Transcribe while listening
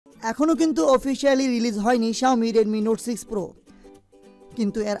এখনও কিন্তু officially release হয়নি Xiaomi Redmi Note 6 Pro,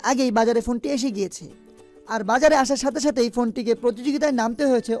 কিন্তু এর আগেই বাজারে ফোনটি এসে গিয়েছে। আর বাজারে আসার সাথে সাথেই ফোনটিকে প্রতিযোগিতায় নামতে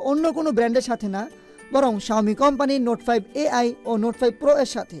হয়েছে অন্য কোনো ব্র্যান্ডের সাথে না, বরং Xiaomi কোম্পানির Note 5 AI ও Note 5 Pro এর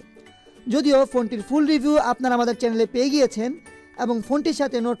সাথে। যদিও ফোনটির ফুল রিভিউ আপনারা আমাদের চ্যানেলে পেয়ে গিয়েছেন এবং ফোনটির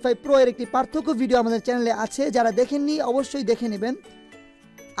সাথে Note 5 Pro এর একটি পার্থক্য ভিডিও আমাদের চ্যানেলে আছে, যারা দেখেননি অবশ্যই দেখে নেবেন।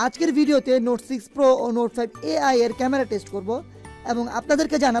 আজকের ভিডিওতে Note 6 Pro ও Note 5 AI এর ক্যামেরা টেস্ট করব এবং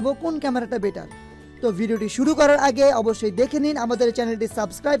আপনাদেরকে জানাবো কোন ক্যামেরাটা বেটার। তো ভিডিওটি শুরু করার আগে অবশ্যই দেখে নিন আমাদের চ্যানেলটি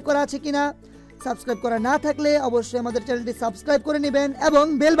সাবস্ক্রাইব করা আছে কিনা। সাবস্ক্রাইব করা না থাকলে অবশ্যই আমাদের চ্যানেলটি সাবস্ক্রাইব করে নেবেন এবং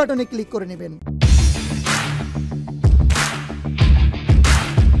বেল বাটনে ক্লিক করে নেবেন।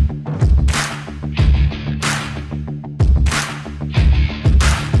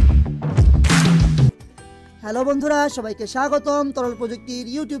 হ্যালো বন্ধুরা, সবাইকে স্বাগতম তরল প্রযুক্তির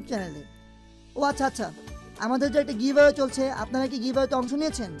ইউটিউব চ্যানেলে। ও আচ্ছা, আমাদের যে একটা গিভঅ্যাওয়ে চলছে, আপনারা কি গিভঅ্যাওয়েতে অংশ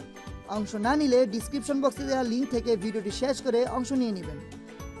নিয়েছেন? অংশ না নিলে ডিসক্রিপশন বক্সে দেওয়া লিঙ্ক থেকে ভিডিওটি শেষ করে অংশ নিয়ে নেবেন।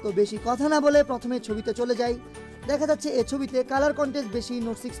 তো বেশি কথা না বলে প্রথমে ছবিতে চলে যাই। দেখা যাচ্ছে এই ছবিতে কালার কন্টেস্ট বেশি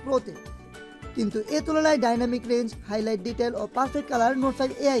Note 6 Proতে, কিন্তু এর তুলনায় ডাইনামিক রেঞ্জ, হাইলাইট ডিটেল ও perfect colour Note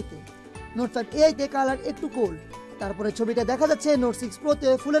 5 AI-তে। Note 5 AI-তে colour একটু কোল্ড। তারপরে ছবিটা দেখা যাচ্ছে Note 6 Proতে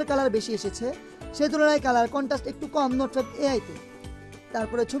ফুলের কালার বেশি এসেছে, সেই তুলনায় কালার কন্ট্রাস্ট একটু কম Note 5 AI-তে।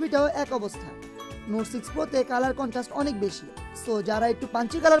 তারপরে ছবিটাও এক অবস্থা, Note 6 Proতে কালার কন্ট্রাস্ট অনেক বেশি। সো যারা একটু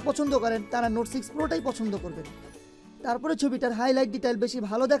পাঞ্চি কালার পছন্দ করেন তারা Note 6 Proটাই পছন্দ করবেন। তারপরে ছবিটার হাইলাইট ডিটেল বেশি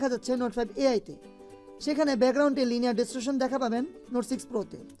ভালো দেখা যাচ্ছে Note 5 AI-তে, সেখানে ব্যাকগ্রাউন্ডে লিনিয়ার ডিস্ট্রিবিউশন দেখা পাবেন Note 6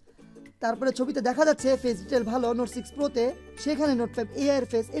 Proতে। তারপরে ছবিতে দেখা যাচ্ছে ফেস ডিটেল ভালো Note 6 Proতে, সেখানে Note 5 AI এর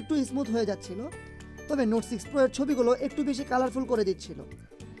ফেস একটু স্মুথ হয়ে যাচ্ছিল, তবে Note 6 Pro এর ছবিগুলো একটু বেশি কালারফুল করে দিচ্ছিল।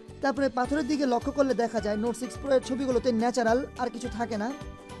 তারপরে পাথরের দিকে লক্ষ্য করলে দেখা যায় Note 6 Pro এর ছবিগুলোতে ন্যাচারাল আর কিছু থাকে না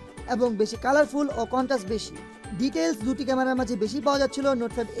এবং বেশি কালারফুল ও কন্ট্রাস্ট বেশি। ডিটেলস দুটি ক্যামেরার মাঝে বেশি পাওয়া যাচ্ছিল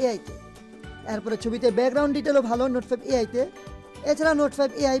Note 5 AI-তে। এরপরে ছবিতে ব্যাকগ্রাউন্ড ডিটেলও ভালো Note 5 AI-তে। এছাড়া Note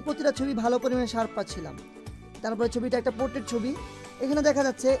 5 AI প্রতিটা ছবি ভালো পরিমাণে শার্প পাচ্ছিলাম। তারপরে ছবিটা একটা পোর্ট্রেট ছবি, এখানে দেখা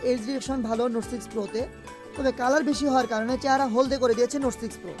যাচ্ছে এজ ডিরেকশন ভালো Note 6 Proতে, তবে কালার বেশি হওয়ার কারণে চেহারা হলদে করে দিয়েছে Note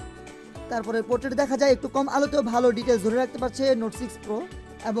 6 Pro। তারপরে পোর্ট্রেট দেখা যায় একটু কম আলোতেও ভালো ডিটেলস ধরে রাখতে পারছে Note 6 Pro,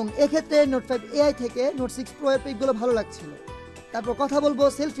 এবং এক্ষেত্রে Note 5 AI থেকে Note 6 Pro এর পিকগুলো ভালো লাগছিল। তারপর কথা বলবো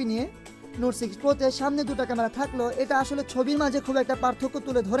সেলফি নিয়ে। Note 6 Proতে সামনে দুটো ক্যামেরা থাকলো, এটা আসলে ছবির মাঝে খুব একটা পার্থক্য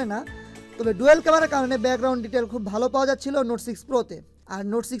তুলে ধরে না, তবে ডুয়েল ক্যামেরার কারণে ব্যাকগ্রাউন্ড ডিটেল খুব ভালো পাওয়া যাচ্ছিল Note 6 Proতে। আর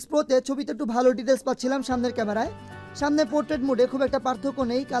Note 6 Proতে ছবিতে একটু ভালো ডিটেলস পাচ্ছিলাম সামনের ক্যামেরায়। সামনে পোর্ট্রেট মোডে খুব একটা পার্থক্য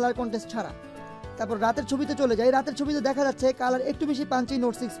নেই কালার কন্টেস্ট ছাড়া। তারপর রাতের ছবিতে চলে যাই। রাতের ছবিতে দেখা যাচ্ছে কালার একটু বেশি পাঞ্চি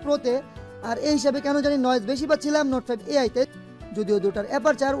Note 6 Proতে, আর এই হিসাবে কেন জানি নয়েজ বেশি পাচ্ছিলাম Note 5 AI-তে, যদিও দুটার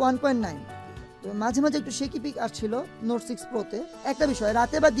অ্যাপারচার 1.9। তো মাঝে মাঝে একটু শেকি পিক আসছিল Note 6 Proতে। একটা বিষয়,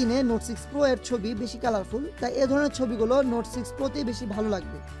 রাতে বা দিনে Note 6 Pro এর ছবি বেশি কালারফুল, তাই এ ধরনের ছবিগুলো Note 6 Proতেই বেশি ভালো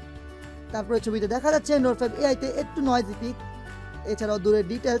লাগবে। তারপরে ছবিতে দেখা যাচ্ছে Note 5 AI-তে একটু নয়েজি পিক, এছাড়াও দূরের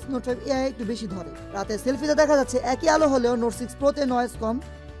ডিটেলস Note 5 AI একটু বেশি ধরে। রাতে সেলফিতে দেখা যাচ্ছে একই আলো হলেও Note 6 Proতে নয়েজ কম,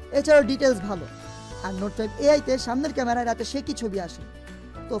 এছাড়াও ডিটেলস ভালো। আর Note 5 AI-তে সামনের ক্যামেরায় রাতে শেকি ছবি আসে।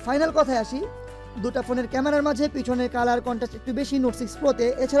 তো ফাইনাল কথায় আসি, দুটা ফোনের ক্যামেরার মাঝে পিছনের কালার কন্ট্রাস্ট একটু বেশি Note 6 Proতে,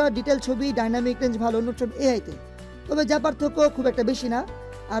 এছাড়া ডিটেল ছবি, ডাইনামিক রেঞ্জ ভালো Note 5 AI-তে, তবে যা পার্থক্য খুব একটা বেশি না।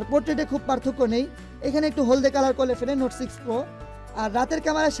 আর পোর্ট্রেটে খুব পার্থক্য নেই, এখানে একটু হলদে কালার করলে ফেলে Note 6 Pro। আর রাতের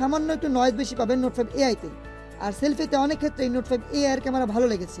ক্যামেরায় সামান্য একটু নয়েজ বেশি পাবেন Note 5 AI-তে। আর সেলফিতে অনেক ক্ষেত্রেই Note 5 AI এর ক্যামেরা ভালো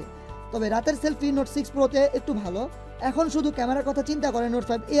লেগেছে, তবে রাতের সেলফি Note 6 Proতে একটু ভালো। এখন শুধু ক্যামেরার কথা চিন্তা করে Note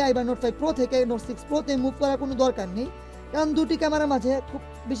 5 AI বা Note 5 Pro থেকে Note 6 Proতে মুভ করার কোনো দরকার নেই, কারণ দুটি ক্যামেরার মাঝে খুব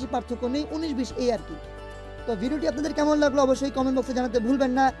বেশি পার্থক্য নেই, 19-20 এই আর কি। তো ভিডিওটি আপনাদের কেমন লাগলো অবশ্যই কমেন্ট বক্সে জানাতে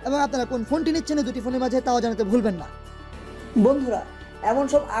ভুলবেন না, এবং আপনারা কোন ফোনটি নিচ্ছেন দুটি ফোনের মাঝে তাও জানাতে ভুলবেন না। বন্ধুরা, এমন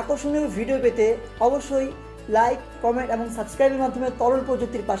সব আকর্ষণীয় ভিডিও পেতে অবশ্যই লাইক, কমেন্ট এবং সাবস্ক্রাইবের মাধ্যমে তরল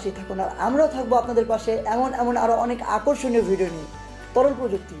প্রযুক্তির পাশেই থাকুন। আর আমরাও থাকবো আপনাদের পাশে এমন আরও অনেক আকর্ষণীয় ভিডিও নিয়ে। তরল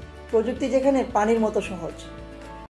প্রযুক্তি, প্রযুক্তি যেখানে পানির মতো সহজ।